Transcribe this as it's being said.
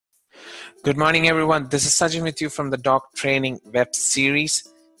Good morning, everyone. This is Sajin with you from the Doc Training web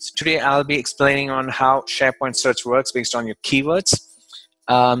series. So today I'll be explaining on how SharePoint search works based on your keywords.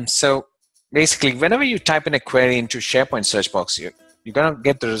 So basically, whenever you type in a query into SharePoint search box, you're going to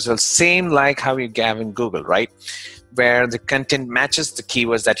get the results same like how you have in Google, right? Where the content matches the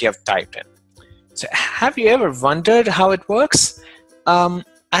keywords that you have typed in. So have you ever wondered how it works? I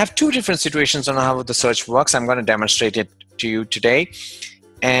have two different situations on how the search works. I'm going to demonstrate it to you today.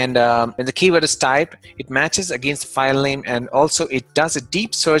 And when the keyword is typed, it matches against the file name, and also it does a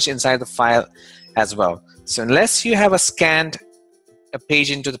deep search inside the file as well. So unless you have scanned a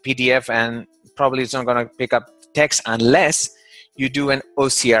page into the PDF, and probably it's not going to pick up text unless you do an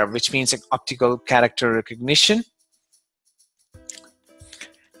OCR, which means an Optical Character Recognition.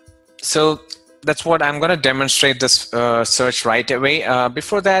 So that's what I'm going to demonstrate this search right away.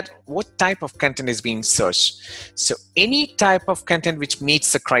 Before that, what type of content is being searched? So any type of content which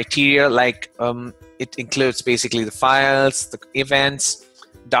meets the criteria, like it includes basically the files, the events,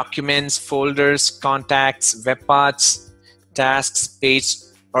 documents, folders, contacts, web paths, tasks, page,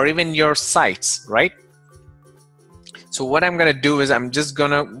 or even your sites, right? So what I'm going to do is I'm just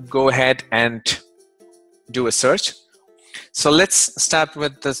going to go ahead and do a search. So let's start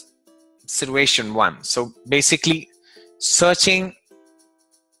with this situation one. So basically searching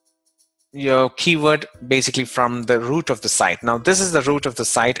your keyword basically from the root of the site. Now this is the root of the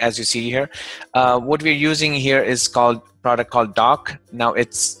site, as you see here. What we're using here is called product called Doc. Now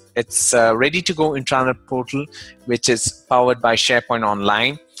it's ready to go intranet portal, which is powered by SharePoint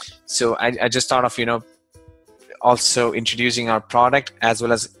Online. So I just thought of also introducing our product, as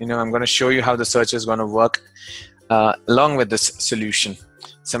well as I'm going to show you how the search is going to work along with this solution.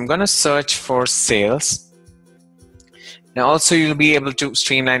 So I'm going to search for sales. Now also you'll be able to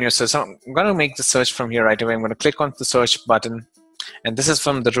streamline your search. So I'm going to make the search from here right away. I'm going to click on the search button, and this is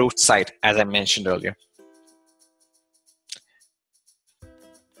from the root site, as I mentioned earlier.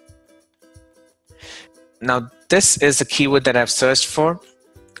 Now this is the keyword that I've searched for.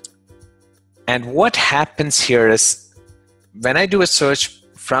 And what happens here is when I do a search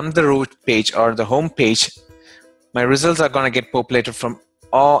from the root page or the home page, my results are going to get populated from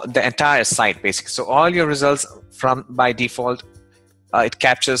the entire site basically. So all your results from by default, it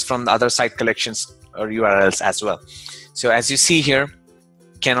captures from the other site collections or URLs as well. So as you see here,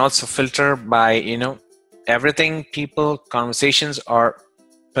 you can also filter by everything, people, conversations, or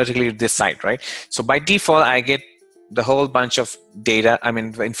particularly this site, right? So by default, I get the whole bunch of data,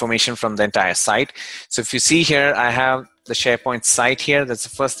 the information from the entire site. So if you see here, I have the SharePoint site here. That's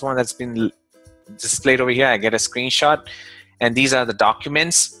the first one that's been displayed over here. I get a screenshot. And these are the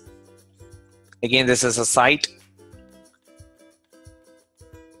documents. Again, this is a site.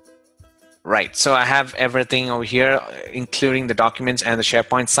 Right, so I have everything over here, including the documents and the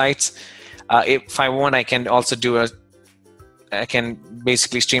SharePoint sites. If I want, I can also I can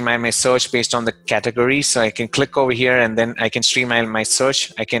basically streamline my search based on the category. So I can click over here and then I can streamline my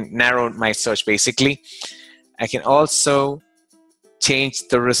search. I can narrow my search basically. I can also change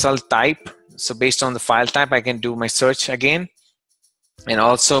the result type. So based on the file type, I can do my search again, and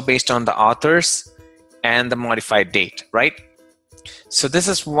also based on the authors and the modified date, right? So this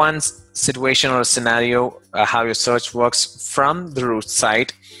is one situation or a scenario how your search works from the root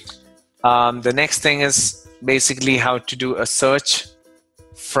site. The next thing is basically how to do a search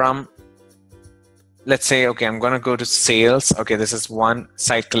from, let's say, okay, I'm going to go to sales. Okay, this is one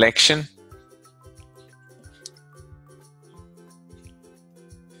site collection.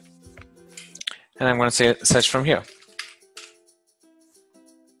 And I'm going to say search from here.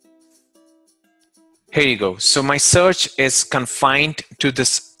 Here you go. So my search is confined to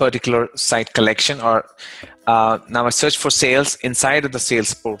this particular site collection, or now I search for sales inside of the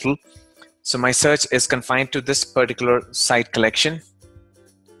sales portal. So my search is confined to this particular site collection.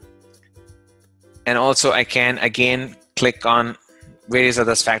 And also I can again click on various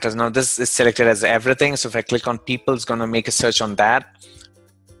other factors. Now this is selected as everything. So if I click on people, it's going to make a search on that.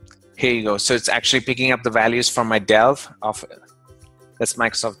 Here you go. So it's actually picking up the values from my Delve that's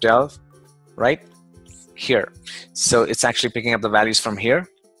Microsoft Delve, right here. So it's actually picking up the values from here,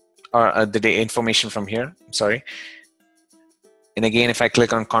 or the information from here. I'm sorry. And again, if I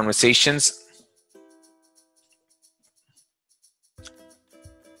click on conversations,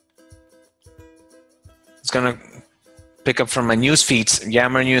 it's going to pick up from my news feeds,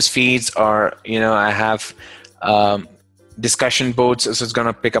 Yammer news feeds, or I have discussion boards, so it's going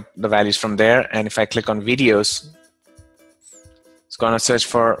to pick up the values from there. And if I click on videos, it's going to search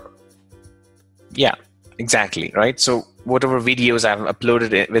for, yeah, exactly, right? So whatever videos I've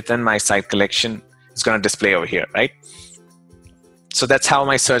uploaded within my site collection, it's going to display over here, right? So that's how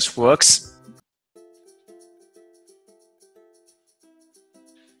my search works.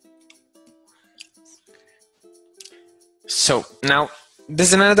 So now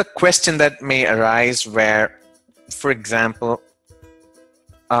there's another question that may arise where, for example,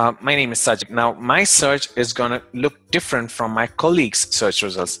 my name is Sajid. Now my search is going to look different from my colleagues' search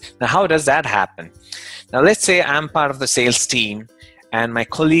results. Now how does that happen? Now let's say I'm part of the sales team and my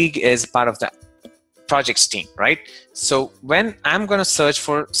colleague is part of the projects team, right? So when I'm going to search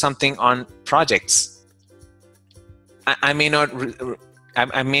for something on projects, I may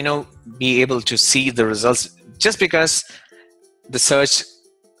not be able to see the results just because the search,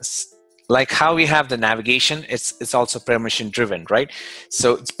 like how we have the navigation, it's also permission driven, right?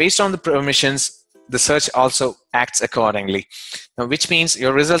 So it's based on the permissions, the search also acts accordingly. Now, which means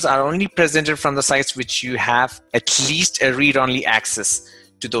your results are only presented from the sites which you have at least a read-only access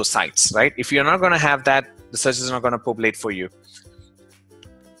to those sites, right? If you're not going to have that, the search is not going to populate for you.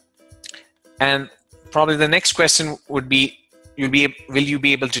 And probably the next question would be, will you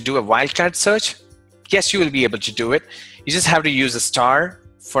be able to do a wildcard search? Yes, you will be able to do it. You just have to use a star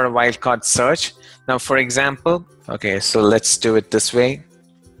for a wildcard search. Now, for example, okay, so let's do it this way.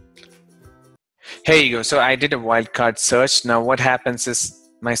 Here you go. So I did a wildcard search. Now what happens is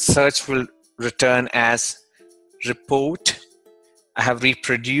my search will return as report. I have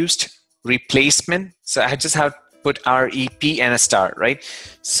reproduced, replacement. So I just have to put REP and a star, right?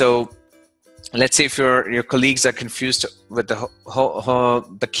 So let's say if your colleagues are confused with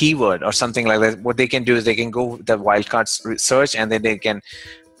the keyword or something like that, what they can do is they can go the wildcard search and then they can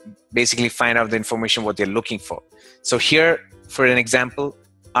basically find out the information what they're looking for. So here, for an example,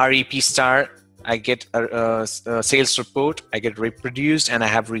 REP star, I get a sales report, I get reproduced, and I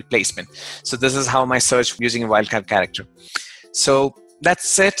have replacement. So this is how my search using a wildcard character. So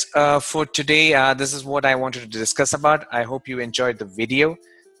that's it for today. This is what I wanted to discuss about. I hope you enjoyed the video.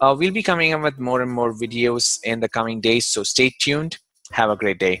 We'll be coming up with more and more videos in the coming days, so stay tuned. Have a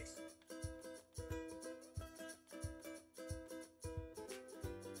great day.